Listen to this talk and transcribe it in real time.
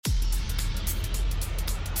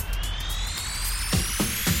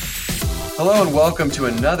Hello and welcome to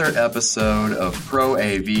another episode of Pro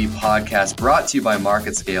AV Podcast brought to you by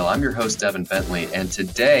MarketScale. I'm your host, Devin Bentley, and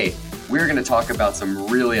today we're going to talk about some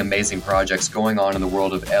really amazing projects going on in the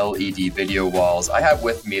world of LED video walls. I have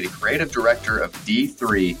with me the creative director of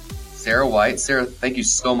D3, Sarah White. Sarah, thank you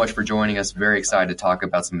so much for joining us. Very excited to talk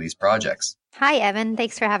about some of these projects. Hi, Evan.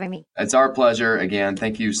 Thanks for having me. It's our pleasure. Again,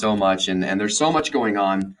 thank you so much. And there's so much going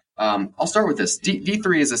on. I'll start with this.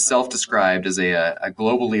 D3 is self-described as a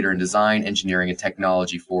global leader in design, engineering, and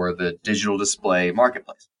technology for the digital display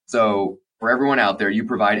marketplace. So for everyone out there, you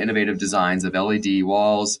provide innovative designs of LED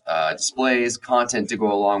walls, displays, content to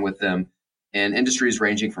go along with them in industries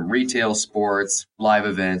ranging from retail, sports, live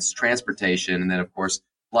events, transportation, and then, of course,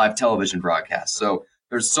 live television broadcasts. So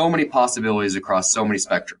there's so many possibilities across so many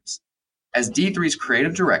spectrums. As D3's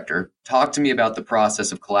creative director, talk to me about the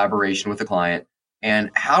process of collaboration with a client.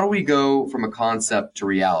 And how do we go from a concept to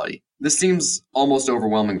reality? This seems almost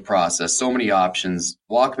overwhelming process. So many options.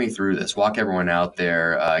 Walk me through this. Walk everyone out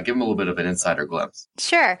there. Give them a little bit of an insider glimpse.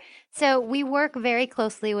 Sure. So we work very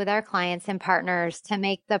closely with our clients and partners to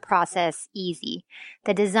make the process easy.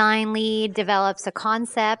 The design lead develops a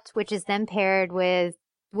concept, which is then paired with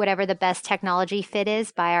whatever the best technology fit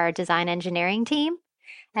is by our design engineering team.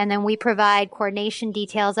 And then we provide coordination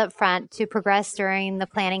details up front to progress during the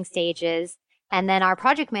planning stages. And then our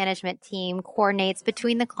project management team coordinates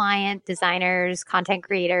between the client, designers, content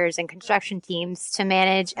creators, and construction teams to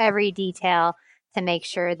manage every detail to make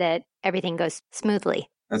sure that everything goes smoothly.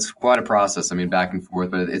 That's quite a process. I mean, back and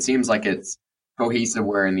forth, but it seems like it's cohesive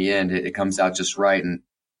where in the end it comes out just right. And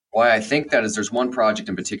why I think that is there's one project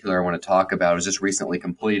in particular I want to talk about. It was just recently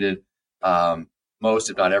completed. Most,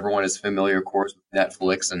 if not everyone, is familiar, of course, with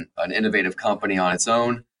Netflix and an innovative company on its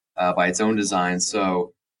own, by its own design.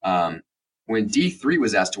 So, when D3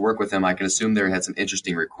 was asked to work with them, I can assume they had some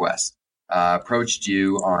interesting requests. Approached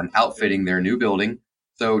you on outfitting their new building.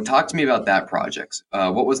 So talk to me about that project.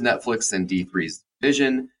 What was Netflix and D3's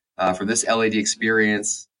vision for this LED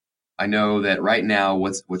experience? I know that right now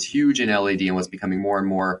what's huge in LED and what's becoming more and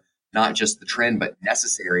more, not just the trend, but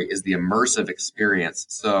necessary, is the immersive experience.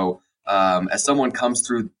 So as someone comes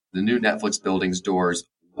through the new Netflix building's doors,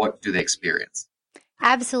 what do they experience?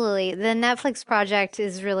 Absolutely. The Netflix project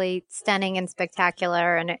is really stunning and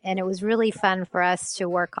spectacular, and it was really fun for us to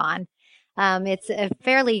work on. It's a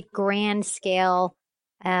fairly grand scale,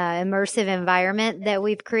 immersive environment that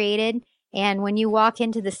we've created. And when you walk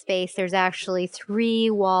into the space, there's actually 3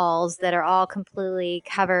 walls that are all completely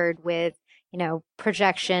covered with,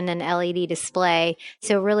 projection and LED display.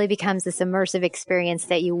 So it really becomes this immersive experience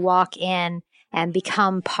that you walk in and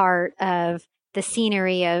become part of the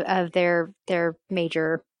scenery of their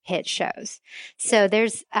major hit shows. So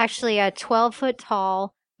there's actually a 12-foot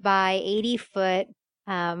tall by 80-foot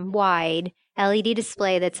wide LED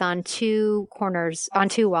display that's on 2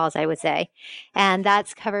 walls, I would say. And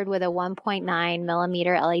that's covered with a 1.9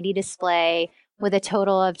 millimeter LED display with a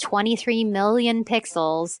total of 23 million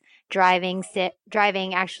pixels, driving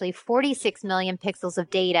actually 46 million pixels of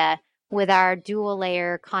data with our dual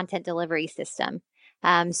layer content delivery system.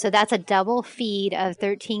 So that's a double feed of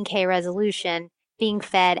 13K resolution being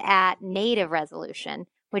fed at native resolution,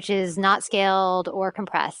 which is not scaled or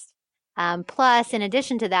compressed. Plus, in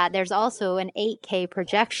addition to that, there's also an 8K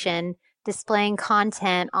projection displaying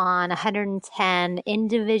content on 110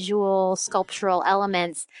 individual sculptural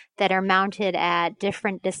elements that are mounted at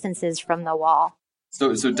different distances from the wall.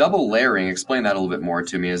 So double layering, explain that a little bit more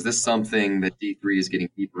to me. Is this something that D3 is getting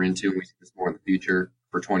deeper into and we see this more in the future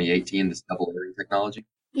for 2018, this double layering technology?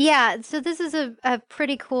 Yeah, so this is a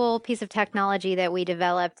pretty cool piece of technology that we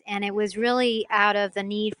developed, and it was really out of the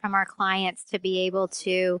need from our clients to be able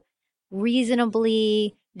to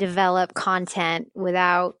reasonably develop content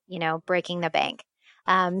without, breaking the bank.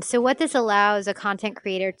 So what this allows a content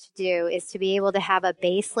creator to do is to be able to have a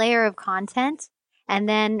base layer of content and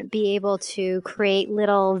then be able to create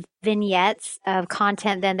little vignettes of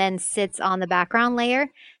content that then sits on the background layer.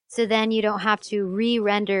 So then you don't have to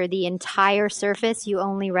re-render the entire surface. You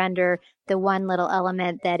only render the one little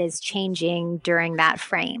element that is changing during that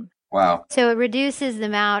frame. Wow. So it reduces the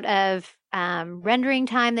amount of rendering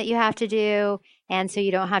time that you have to do. And so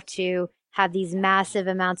you don't have to have these massive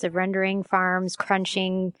amounts of rendering farms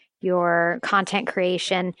crunching your content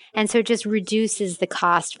creation. And so it just reduces the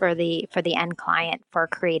cost for the end client for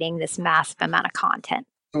creating this massive amount of content.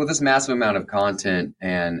 So with this massive amount of content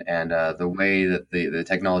and the way that the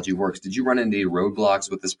technology works, did you run into roadblocks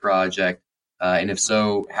with this project? And if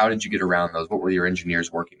so, how did you get around those? What were your engineers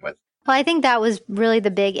working with? Well, I think that was really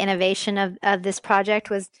the big innovation of this project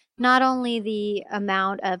was not only the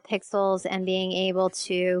amount of pixels and being able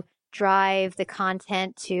to drive the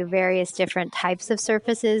content to various different types of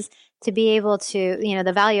surfaces to be able to,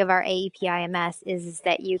 the value of our AEP IMS is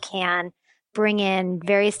that you can bring in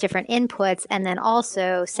various different inputs and then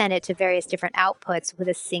also send it to various different outputs with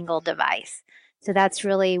a single device. So that's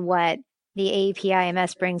really what the AEP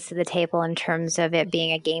IMS brings to the table in terms of it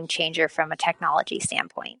being a game changer from a technology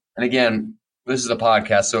standpoint. And again, this is a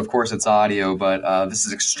podcast, so of course it's audio, but this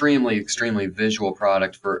is extremely, extremely visual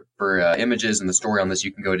product for images. And the story on this,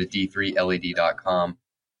 you can go to d3led.com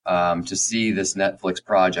to see this Netflix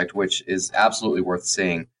project, which is absolutely worth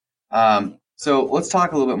seeing. So let's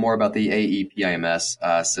talk a little bit more about the AEP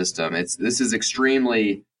IMS system. This is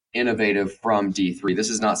extremely innovative from D3. This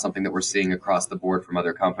is not something that we're seeing across the board from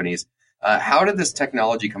other companies. How did this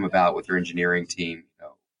technology come about with your engineering team?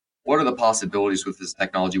 What are the possibilities with this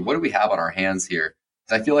technology? What do we have on our hands here?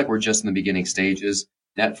 Because I feel like we're just in the beginning stages.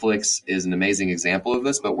 Netflix is an amazing example of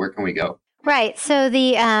this, but where can we go? Right. So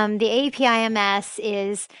the AEP IMS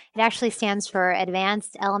it actually stands for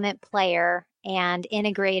Advanced Element Player and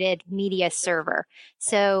Integrated Media Server.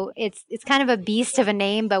 So it's kind of a beast of a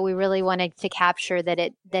name, but we really wanted to capture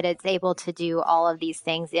that it's able to do all of these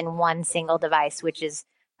things in one single device, which is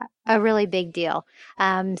a really big deal.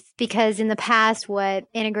 Because in the past,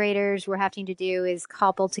 what integrators were having to do is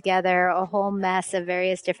cobble together a whole mess of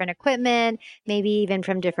various different equipment, maybe even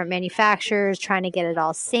from different manufacturers, trying to get it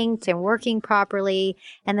all synced and working properly.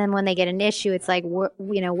 And then when they get an issue, it's like,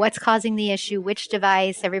 what's causing the issue? Which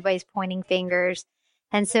device? Everybody's pointing fingers.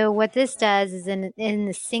 And so what this does is in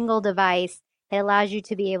the single device, it allows you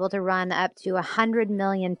to be able to run up to 100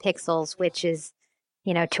 million pixels, which is,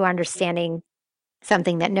 to understanding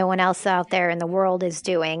something that no one else out there in the world is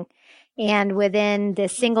doing. And within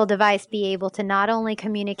this single device, be able to not only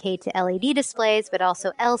communicate to LED displays, but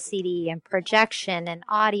also LCD and projection and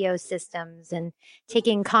audio systems and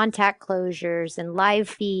taking contact closures and live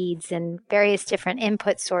feeds and various different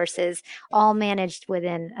input sources, all managed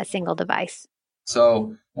within a single device.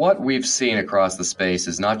 So what we've seen across the space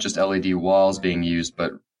is not just LED walls being used,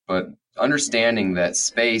 but understanding that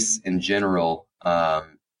space in general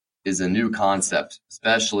is a new concept,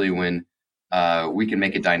 especially when we can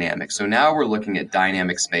make it dynamic. So now we're looking at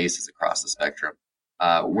dynamic spaces across the spectrum.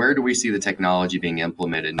 Where do we see the technology being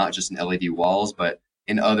implemented, not just in LED walls, but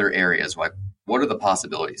in other areas? Like, what are the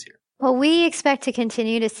possibilities here? Well, we expect to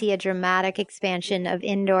continue to see a dramatic expansion of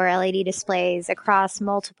indoor LED displays across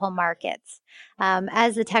multiple markets.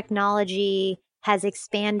 As the technology has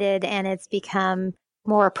expanded and it's become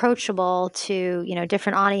more approachable to,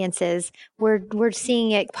 different audiences, we're seeing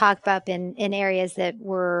it pop up in areas that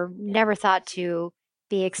were never thought to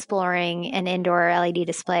be exploring an indoor LED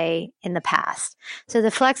display in the past. So the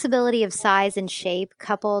flexibility of size and shape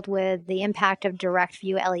coupled with the impact of direct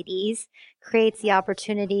view LEDs creates the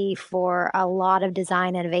opportunity for a lot of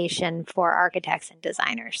design innovation for architects and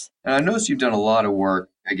designers. And I noticed you've done a lot of work,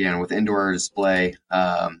 again, with indoor display.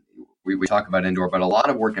 We talk about indoor, but a lot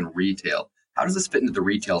of work in retail. How does this fit into the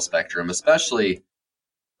retail spectrum, especially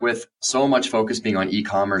with so much focus being on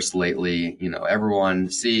e-commerce lately? Everyone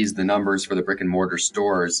sees the numbers for the brick and mortar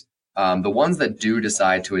stores. The ones that do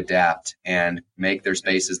decide to adapt and make their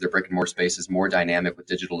brick and mortar spaces more dynamic with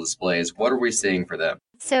digital displays, what are we seeing for them?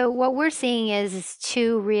 So what we're seeing is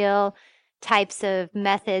two real types of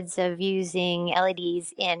methods of using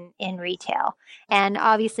LEDs in retail. And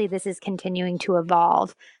obviously this is continuing to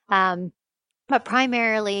evolve. But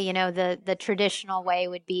primarily, the traditional way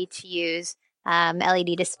would be to use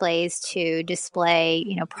LED displays to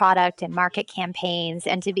display, product and market campaigns,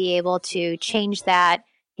 and to be able to change that,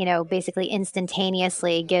 basically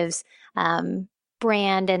instantaneously gives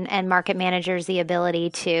brand and market managers the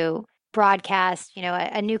ability to broadcast,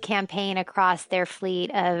 a new campaign across their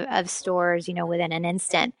fleet of stores, within an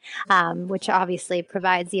instant, which obviously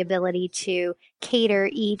provides the ability to cater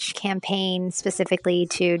each campaign specifically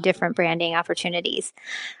to different branding opportunities.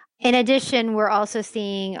 In addition, we're also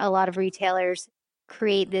seeing a lot of retailers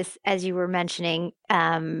create this, as you were mentioning,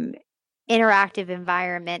 interactive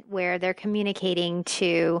environment where they're communicating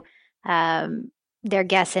to their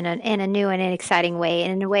guests in a new and an exciting way,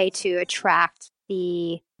 and in a way to attract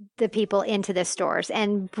the people into the stores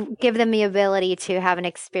and give them the ability to have an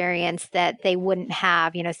experience that they wouldn't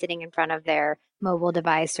have, sitting in front of their mobile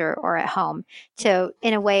device or at home. So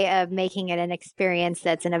in a way of making it an experience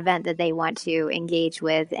that's an event that they want to engage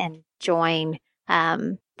with and join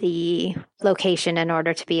the location in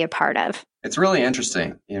order to be a part of. It's really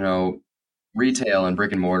interesting. Retail and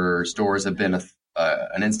brick and mortar stores have been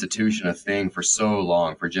an institution, a thing for so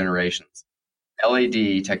long, for generations.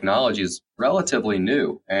 LED technology is relatively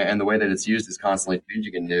new, and the way that it's used is constantly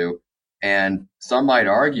changing and new. And some might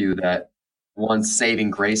argue that one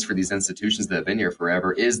saving grace for these institutions that have been here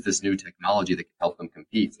forever is this new technology that can help them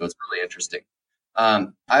compete. So it's really interesting.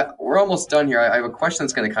 We're almost done here. I have a question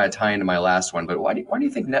that's going to kind of tie into my last one, but why do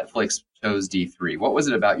you think Netflix chose D3? What was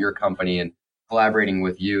it about your company and collaborating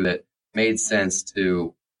with you that made sense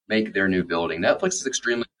to make their new building? Netflix is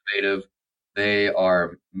extremely innovative. They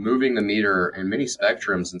are moving the meter in many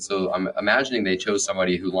spectrums. And so I'm imagining they chose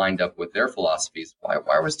somebody who lined up with their philosophies.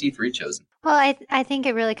 Why was D3 chosen? Well, I think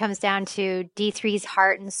it really comes down to D3's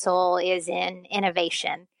heart and soul is in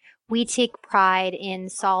innovation. We take pride in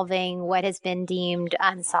solving what has been deemed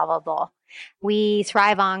unsolvable. We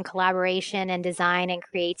thrive on collaboration and design and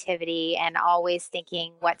creativity and always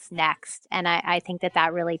thinking what's next. And I think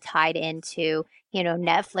that really tied into,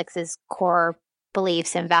 Netflix's core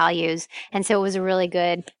beliefs and values. And so it was a really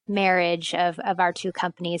good marriage of our two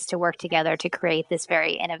companies to work together to create this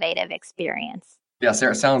very innovative experience. Yeah,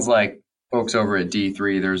 Sarah, it sounds like folks over at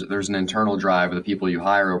D3, there's an internal drive of the people you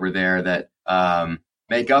hire over there that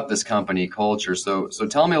make up this company culture. So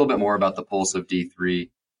tell me a little bit more about the pulse of D3.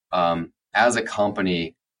 As a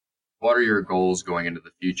company, what are your goals going into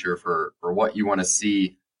the future for what you want to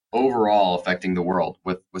see overall affecting the world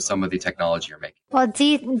with some of the technology you're making? Well,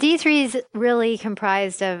 D3 is really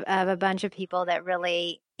comprised of a bunch of people that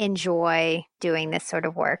really enjoy doing this sort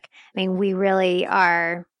of work. I mean, we really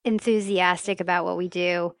are enthusiastic about what we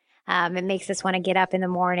do. It makes us want to get up in the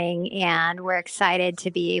morning, and we're excited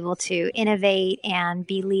to be able to innovate and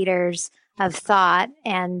be leaders of thought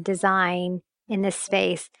and design in this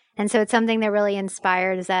space. And so it's something that really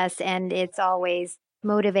inspires us, and it's always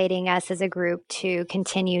motivating us as a group to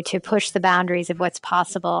continue to push the boundaries of what's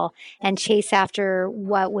possible and chase after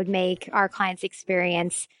what would make our clients'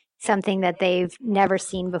 experience something that they've never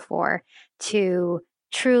seen before, to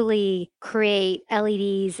truly create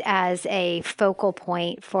LEDs as a focal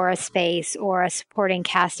point for a space or a supporting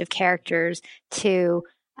cast of characters to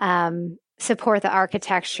support the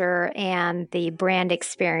architecture and the brand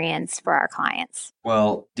experience for our clients.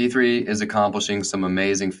 Well, D3 is accomplishing some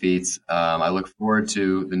amazing feats. I look forward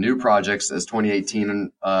to the new projects as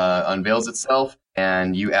 2018 unveils itself,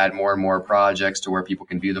 and you add more and more projects to where people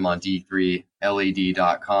can view them on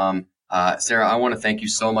d3led.com. Sarah, I want to thank you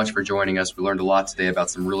so much for joining us. We learned a lot today about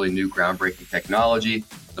some really new groundbreaking technology,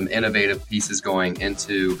 some innovative pieces going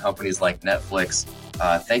into companies like Netflix.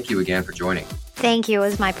 Thank you again for joining. Thank you. It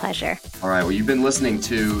was my pleasure. All right. Well, you've been listening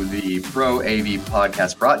to the Pro AV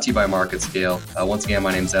podcast brought to you by MarketScale. Once again,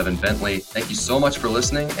 my name is Evan Bentley. Thank you so much for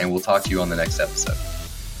listening, and we'll talk to you on the next episode.